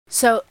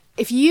So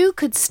if you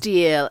could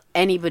steal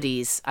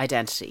anybody's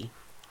identity,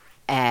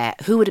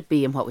 who would it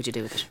be and what would you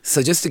do with it?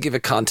 So just to give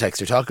it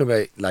context, you're talking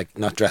about like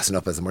not dressing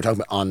up as them. We're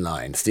talking about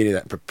online, stealing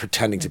that,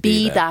 pretending to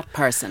be that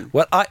person.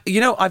 Well,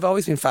 I've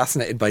always been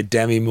fascinated by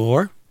Demi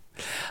Moore,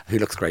 who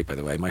looks great, by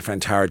the way. My friend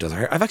Tara does her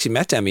hair. I've actually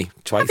met Demi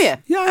twice. Have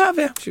you? Yeah, I have,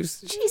 yeah.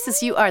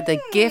 Jesus, you are the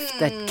gift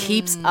that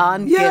keeps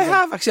on giving. giving. I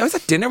have, actually. I was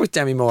at dinner with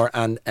Demi Moore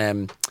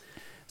and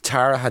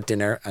Tara had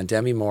dinner and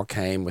Demi Moore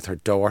came with her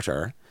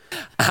daughter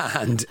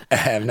and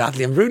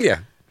Natalie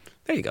Imbruglia.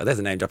 There you go, there's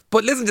a name drop.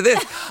 But listen to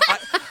this.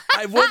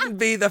 I wouldn't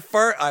be the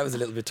first... I was a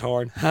little bit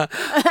torn.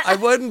 I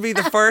wouldn't be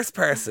the first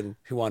person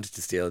who wanted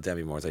to steal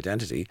Demi Moore's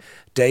identity.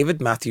 David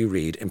Matthew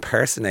Reid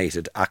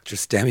impersonated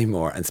actress Demi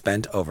Moore and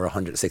spent over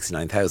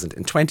 $169,000.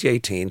 In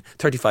 2018,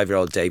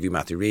 35-year-old David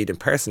Matthew Reid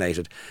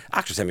impersonated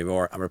actress Demi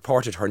Moore and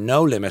reported her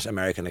no-limit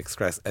American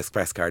Express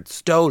card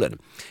stolen.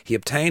 He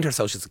obtained her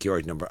social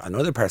security number and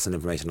other personal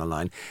information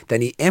online.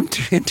 Then he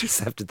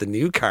intercepted the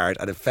new card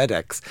at a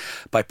FedEx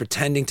by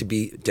pretending to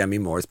be Demi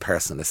Moore's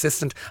personal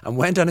assistant and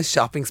went on a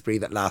shopping spree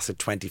that lasted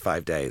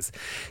 25 days.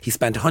 He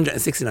spent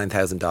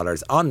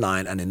 $169,000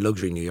 online and in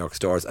luxury New York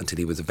stores until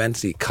he was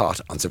eventually caught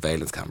on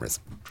surveillance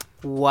cameras.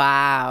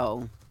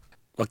 Wow.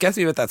 What gets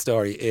me with that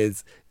story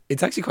is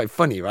it's actually quite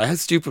funny, right? How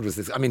stupid was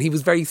this? I mean, he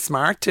was very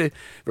smart to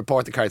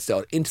report the card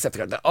stolen, intercept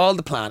the card, all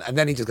the plan, and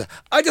then he just goes,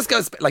 I just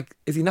go, like,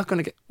 is he not going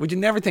to get, would you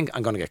never think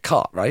I'm going to get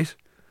caught, right?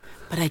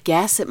 But I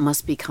guess it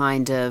must be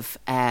kind of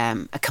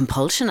a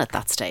compulsion at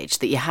that stage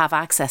that you have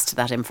access to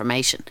that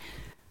information.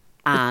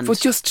 And but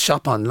just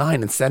shop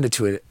online and send it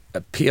to a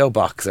P.O.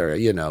 box or,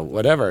 you know,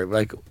 whatever.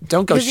 Like,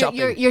 don't go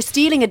shopping. You're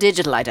stealing a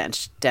digital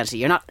identity.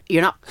 You're not,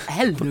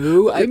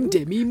 hello, I'm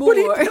Demi Moore.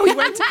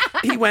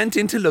 He went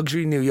into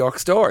luxury New York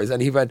stores and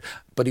he went,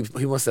 but he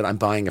must have said, I'm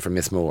buying it for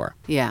Miss Moore.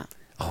 Yeah.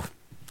 Oh,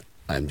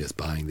 I'm just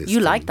buying this. You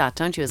like that,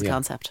 don't you, as a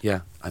concept?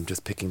 Yeah, I'm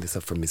just picking this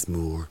up for Miss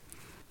Moore.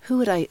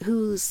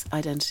 Whose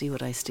identity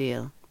would I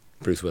steal?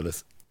 Bruce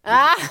Willis. We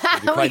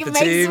can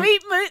make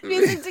sweet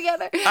music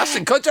together.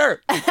 Ashton Kutcher.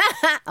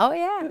 Oh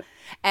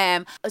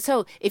yeah.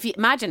 So if you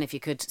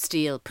could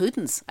steal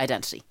Putin's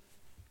identity,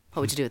 what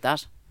would you do with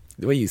that?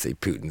 The way you say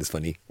Putin is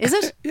funny. Is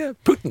it? Yeah,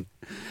 Putin.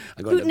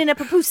 Putin in a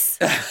papoose.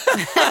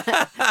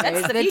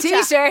 That's the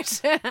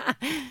T-shirt.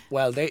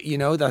 Well, you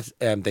know that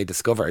they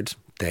discovered,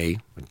 the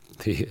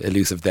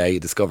elusive they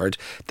discovered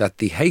that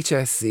the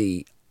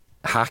HSC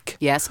hack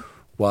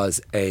was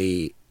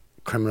a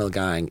criminal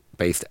gang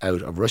based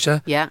out of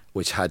Russia,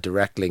 which had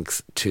direct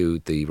links to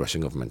the Russian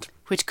government.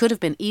 Which could have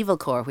been Evil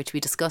Core, which we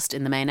discussed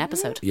in the main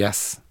episode.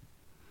 Yes.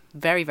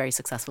 Very, very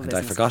successful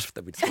business. I forgot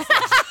that we discussed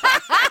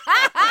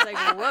that. I was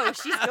like, whoa,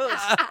 she's good.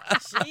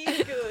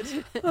 She's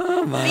good.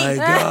 Oh my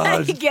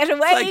God. Get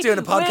away. It's like doing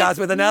a podcast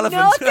with an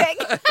elephant. Nothing.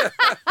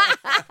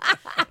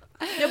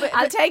 No, but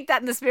I'll take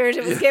that in the spirit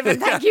it was given.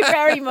 Thank you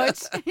very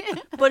much.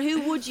 But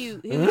who would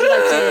you like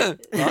to...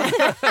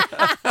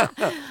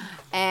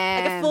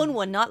 like a fun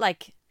one, not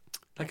like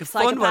a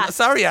fun one.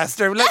 Sorry,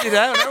 Esther, we let you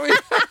down, are we?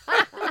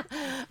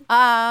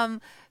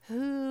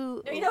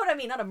 Who? You know what I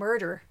mean? Not a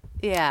murderer.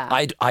 Yeah.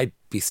 I'd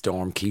be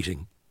Storm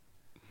Keating.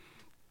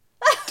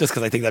 Just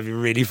because I think that'd be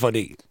really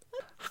funny.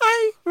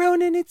 Hi,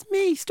 Ronan, it's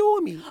me,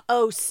 Stormy.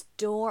 Oh,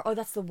 Storm. Oh,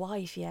 that's the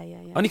wife. Yeah.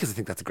 Only because I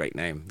think that's a great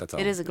name. That's all.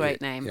 It is a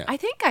great name. Yeah. I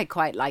think I'd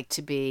quite like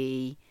to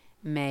be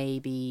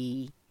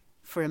maybe...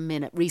 for a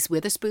minute, Reese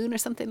Witherspoon or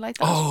something like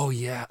that. Oh,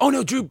 yeah. Oh,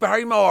 no, Drew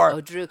Barrymore.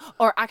 Oh, Drew.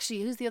 Or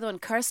actually, who's the other one?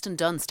 Kirsten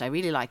Dunst. I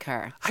really like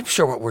her. I'm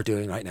sure what we're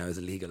doing right now is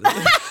illegal.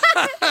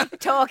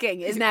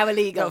 Talking is now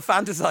illegal. No,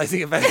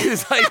 fantasising about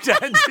his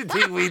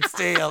identity we'd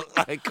steal.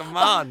 Like, come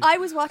on. I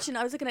was looking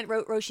at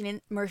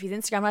Roisin Murphy's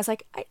Instagram and I was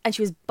like, and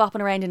she was bopping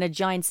around in a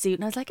giant suit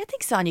and I was like, I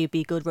think Sonia would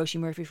be a good Roisin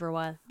Murphy for a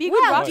while. Be a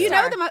good rock do you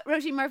know the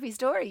Roisin Murphy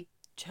story?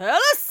 Tell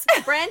us,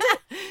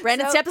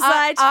 Brenda, step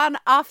aside. On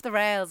Off the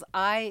Rails,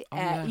 I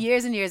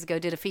years and years ago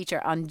did a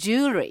feature on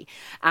jewellery,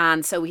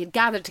 and so we had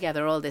gathered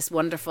together all this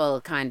wonderful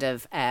kind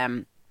of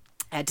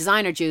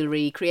designer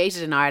jewellery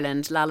created in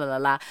Ireland,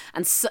 and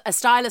a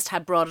stylist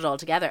had brought it all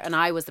together, and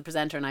I was the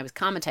presenter and I was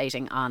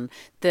commenting on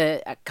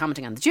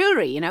the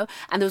jewellery, you know,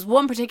 and there was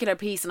one particular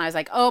piece and I was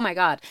like, oh my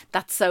God,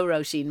 that's so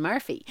Roisin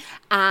Murphy,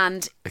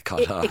 and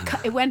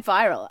it went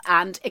viral,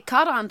 and it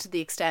caught on to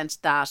the extent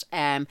that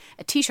a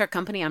t-shirt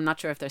company, I'm not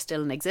sure if they're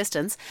still in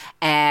existence,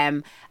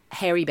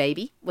 Hairy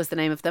Baby was the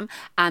name of them,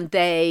 and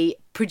they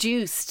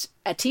produced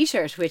a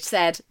t-shirt which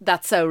said,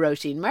 that's so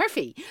Roisin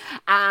Murphy,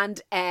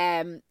 and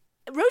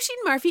Roisin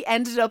Murphy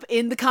ended up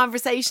in the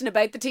conversation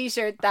about the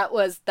t-shirt that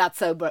was That's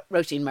So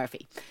Roisin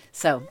Murphy.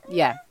 So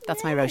yeah,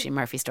 that's my Roisin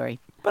Murphy story.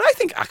 But I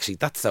think actually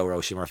That's So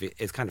Roisin Murphy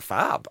is kind of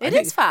fab. It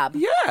is fab.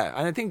 Yeah,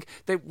 and I think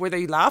were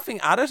they laughing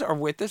at it or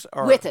with it?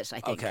 Or? With it, I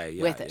think. Okay,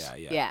 yeah, with it.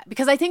 Yeah.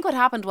 Because I think what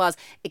happened was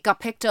it got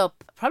picked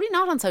up, probably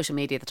not on social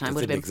media at the time,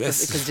 would have been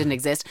because it didn't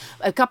exist.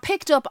 It got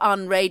picked up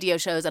on radio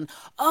shows, and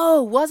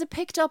was it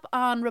picked up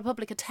on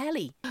Republica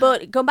Telly?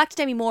 But going back to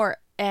Demi Moore,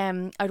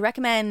 I'd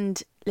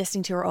recommend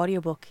listening to her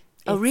audiobook.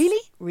 Oh, really?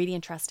 Really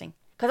interesting.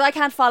 Because I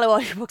can't follow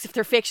audiobooks if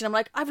they're fiction. I'm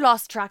like, I've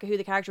lost track of who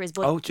the character is.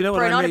 But do you know what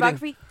for I'm an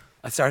autobiography,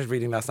 I started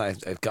reading last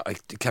night.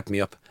 It kept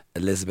me up.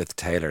 Elizabeth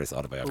Taylor's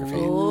autobiography.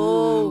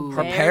 Oh,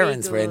 Her very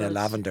parents were in a good.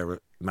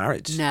 lavender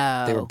marriage.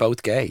 No. They were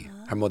both gay.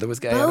 Her mother was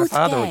gay and her Both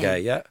father were gay? gay,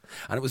 yeah.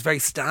 And it was very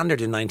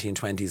standard in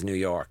 1920s New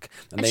York.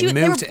 And And they they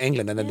moved were- to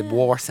England and then the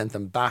war sent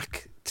them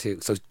back to...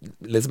 So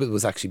Elizabeth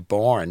was actually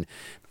born,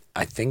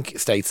 I think,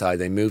 stateside.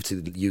 They moved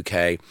to the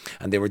UK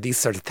and they were these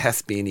sort of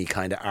thespian-y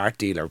kind of art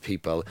dealer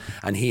people,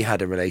 and he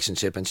had a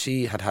relationship and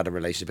she had a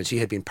relationship, and she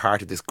had been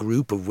part of this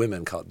group of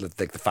women called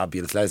like the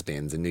Fabulous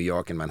Lesbians in New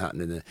York and Manhattan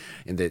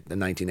in the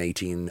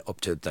 1918 up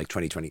to like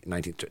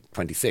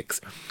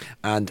 1926.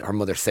 And her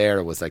mother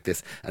Sarah was like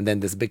this, and then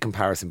there's a big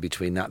comparison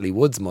between Natalie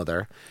Wood's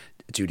mother,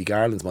 Judy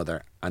Garland's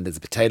mother, and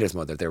Elizabeth Taylor's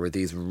mother. There were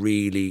these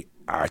really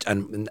art,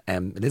 and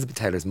Elizabeth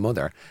Taylor's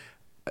mother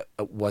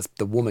was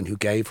the woman who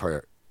gave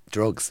her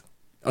drugs.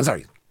 Oh,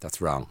 sorry,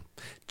 that's wrong.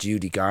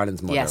 Judy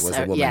Garland's mother was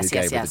the woman who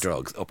gave her the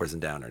drugs, uppers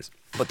and downers.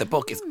 But the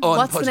book is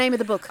What's the name of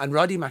the book? And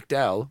Roddy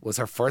McDowell was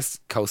her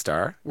first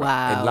co-star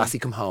Wow. in Lassie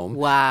Come Home.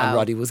 Wow. And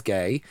Roddy was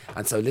gay.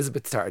 And so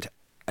Elizabeth started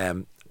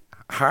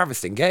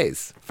harvesting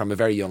gays from a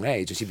very young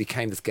age, and she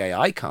became this gay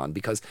icon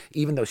because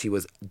even though she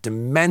was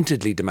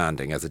dementedly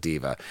demanding as a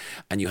diva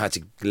and you had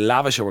to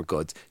lavish her with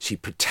goods, she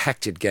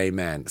protected gay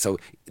men. So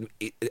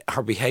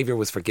her behaviour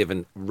was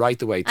forgiven right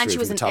the way through she from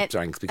was the an top ed-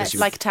 ranks because she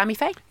was, Like Tammy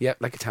Faye? yeah,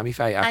 like a Tammy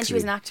Faye actually. And she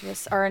was an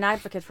activist or an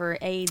advocate for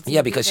AIDS.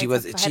 Yeah, because she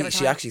was. Ahead of her She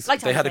time. actually. Like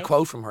They Tammy had a Faye.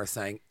 quote from her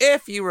saying,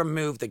 "If you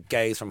remove the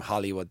gays from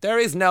Hollywood, there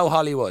is no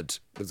Hollywood."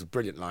 It was a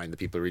brilliant line that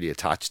people really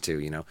attached to.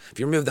 You know, if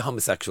you remove the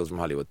homosexuals from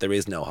Hollywood, there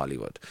is no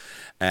Hollywood.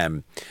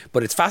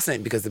 But it's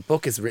fascinating because the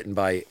book is written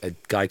by a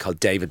guy called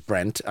David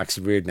Brent,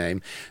 actually weird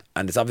name,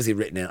 and it's obviously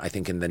written in, I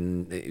think,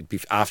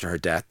 after her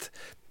death.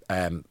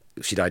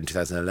 She died in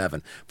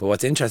 2011. But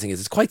what's interesting is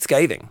it's quite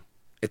scathing.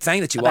 It's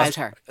saying that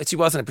she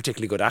wasn't a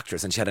particularly good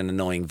actress and she had an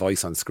annoying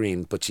voice on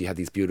screen, but she had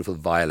these beautiful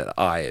violet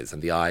eyes,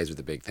 and the eyes were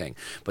the big thing.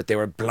 But they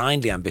were a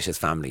blindly ambitious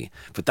family.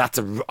 But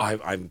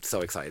I'm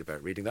so excited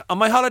about reading that. On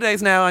my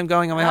holidays now, I'm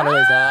going on my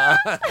holidays now.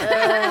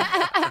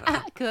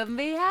 Couldn't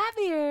be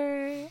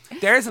happier.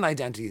 There's an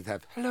identity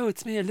theft. Hello,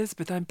 it's me,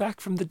 Elizabeth. I'm back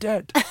from the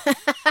dead.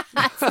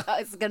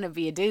 It's going to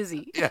be a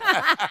doozy.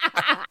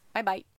 Bye-bye.